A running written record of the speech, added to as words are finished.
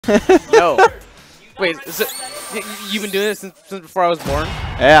No. Wait, so you've been doing this since before I was born?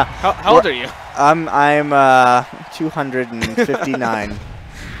 Yeah. How old are you? I'm 259. Okay.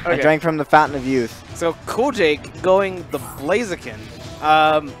 I drank from the fountain of youth. So CoolJake going the Blaziken.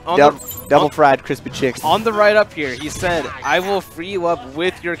 Double fried crispy chicks. On the right up here, he said, "I will free you up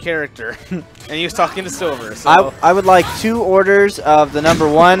with your character," and he was talking to Silver. So I would like 2 orders of the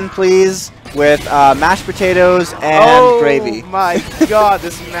 #1, please, with mashed potatoes and gravy. Oh my God,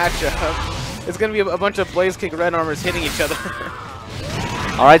 this matchup! It's gonna be a bunch of Blaziken red armors hitting each other.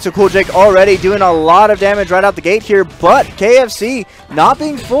 All right, so CoolJake already doing a lot of damage right out the gate here, but KFC not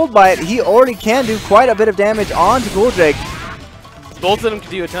being fooled by it. He already can do quite a bit of damage onto CoolJake. Both of them can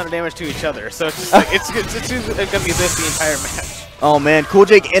do a ton of damage to each other, so it's just like it's gonna be this the entire match. Oh man,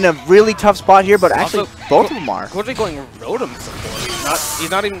 CoolJake in a really tough spot here, but actually Also, both of them are. CoolJake going Rotom support. He's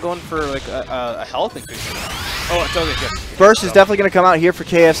not even going for like a health increase. Oh, it's okay. Good. Burst is definitely going to come out here for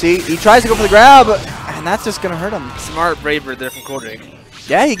KFC. He tries to go for the grab, and that's just going to hurt him. Smart brave bird there from CoolJake.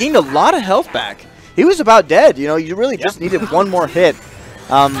 Yeah, he gained a lot of health back. He was about dead. You know, you really just needed one more hit.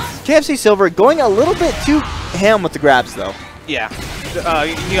 KFC Silver going a little bit too ham with the grabs, though. Yeah.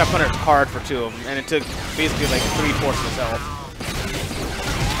 He got punished hard for 2 of them, and it took basically like 3/4 of his health.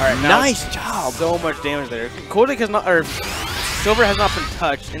 All right, now nice job. So much damage there. CoolJake has not, or Silver has not been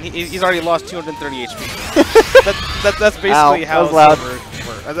touched, and he's already lost 230 HP. That's basically how Silver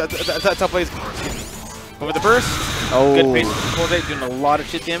works. That's how plays works. But with the burst, good pace. CoolJake doing a lot of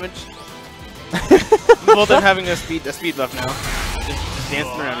shit damage. Both of them having a speed buff now, just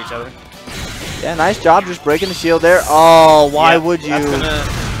dancing around each other. Yeah, nice job just breaking the shield there. Oh, why would you? It's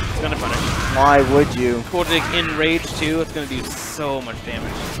gonna punish. Why would you? CoolJake in rage too. It's gonna do so much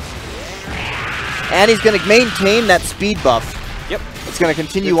damage. And he's gonna maintain that speed buff. Yep. It's gonna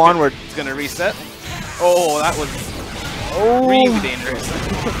continue onward. It's gonna reset. Oh, that was really dangerous.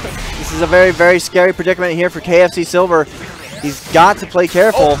 This is a very, very scary predicament here for KFC Silver. He's got to play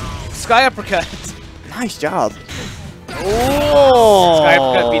careful. Oh, Sky Uppercut. Nice job. Oh! Sky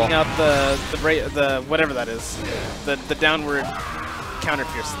Uppercut beating out the whatever that is, the downward counter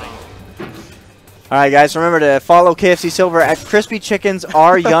pierce thing. All right, guys, remember to follow KFC Silver at Crispy Chickens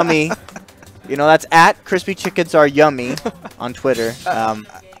Are Yummy. You know, that's at Crispy Chickens Are Yummy on Twitter.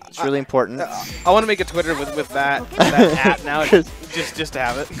 It's really important. I want to make a Twitter with that at now, just to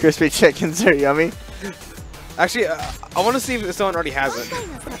have it. Crispy Chickens Are Yummy. Actually, I want to see if someone already has it.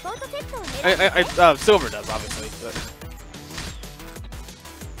 Silver does, obviously. But.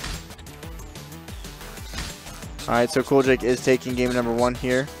 All right, so CoolJake is taking game #1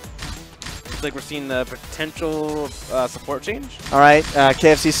 here. Looks like we're seeing the potential support change. All right,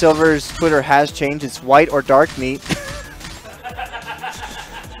 KFC Silver's Twitter has changed. It's white or dark meat.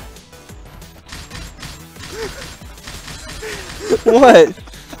 What?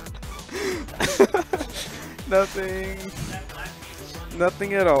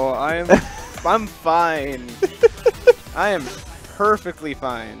 Nothing at all. I'm fine. I am perfectly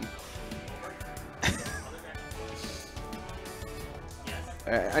fine.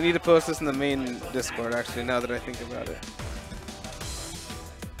 I need to post this in the main Discord, actually, now that I think about it.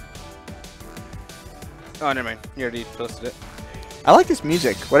 Oh, never mind. You already posted it. I like this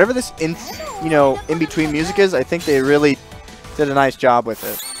music. Whatever this in between music is, I think they really did a nice job with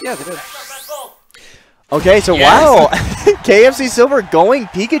it. Yeah, they did. Okay, so wow, KFC Silver going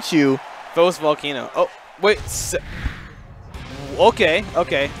Pikachu. Ghost Volcano. Oh, wait.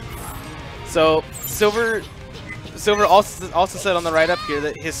 Okay. So Silver also said on the right up here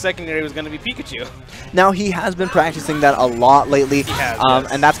that his secondary was going to be Pikachu. Now, he has been practicing that a lot lately, he has,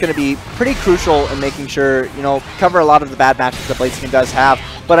 and that's going to be pretty crucial in making sure, cover a lot of the bad matches that Blaziken does have.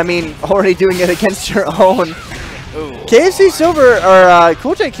 But, I mean, already doing it against your own. Ooh. KFC Silver, or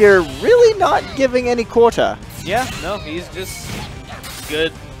CoolJake here, really not giving any quota. Yeah, no, he's just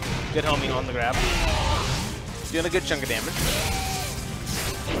good homing on the grab. Doing a good chunk of damage.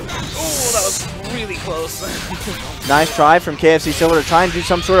 Oh, that was really close. Nice try from KFC Silver to try and do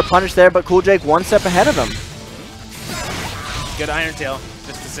some sort of punish there, but CoolJake one step ahead of him. Good Iron Tail,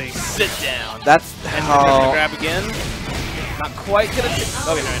 just to say, sit down. That's and gonna grab again. Not quite gonna.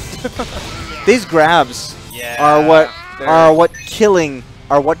 Okay, no. These grabs are what killing.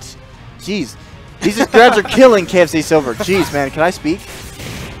 Jeez, these grabs are killing KFC Silver. Jeez, man, can I speak?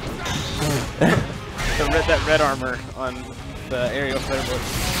 That red armor on the aerial flare.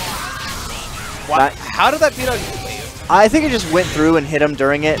 Wow. How did that beat out your wave? I think it just went through and hit him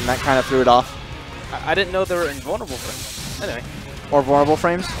during it, and that kind of threw it off. I didn't know they were invulnerable frames. Anyway. Or vulnerable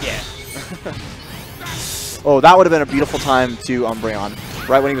frames? Yeah. Oh, that would have been a beautiful time to Umbreon.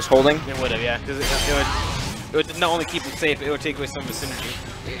 Right when he was holding? It would have, yeah. Because it would not only keep him safe, it would take away some of his synergy.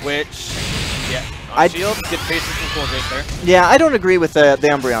 Which, yeah, on shield, good patience from CoolJake there. Yeah, I don't agree with the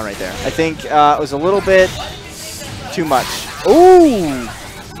Umbreon right there. I think it was a little bit too much. Ooh!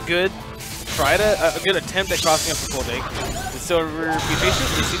 Good. A good attempt at crossing up the CoolJake. Did Silver be patient?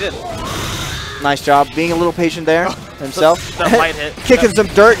 Yes, he did. Nice job being a little patient there himself. That might hit. Kicking some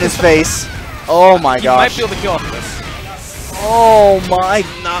dirt in his face. Oh my gosh. He might be able to kill off this. Oh my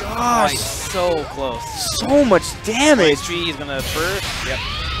Not gosh. quite. So close. So much damage. He's going to burst. Yep.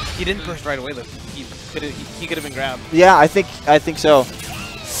 He didn't burst right away, though. He could have been grabbed. Yeah, I think so.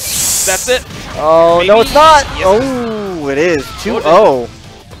 That's it. Oh, Maybe? no, it's not. Yes. Oh, it is. 2-0.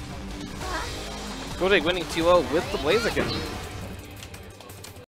 CoolJake winning 2-0 with the Blaziken.